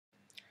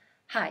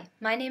Hi,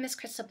 my name is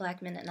Krista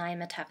Blackman and I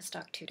am a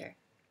Tavistock tutor.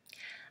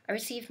 I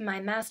received my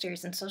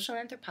master's in social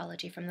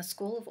anthropology from the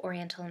School of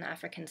Oriental and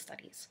African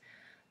Studies.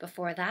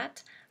 Before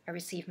that, I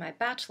received my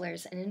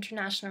bachelor's in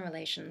international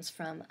relations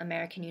from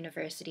American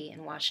University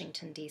in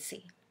Washington,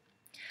 D.C.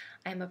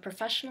 I am a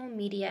professional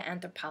media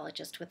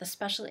anthropologist with a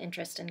special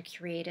interest in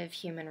creative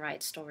human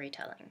rights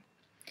storytelling.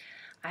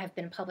 I have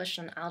been published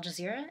on Al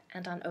Jazeera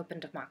and on Open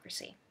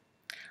Democracy.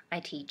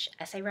 I teach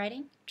essay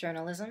writing,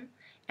 journalism,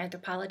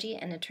 anthropology,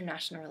 and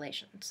international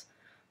relations.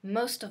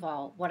 Most of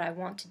all, what I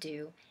want to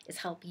do is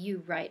help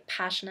you write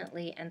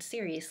passionately and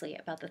seriously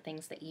about the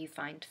things that you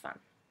find fun.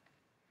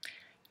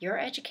 Your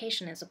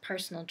education is a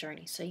personal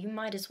journey, so you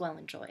might as well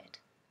enjoy it.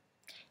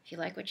 If you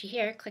like what you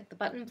hear, click the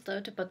button below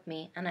to book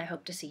me, and I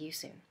hope to see you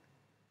soon.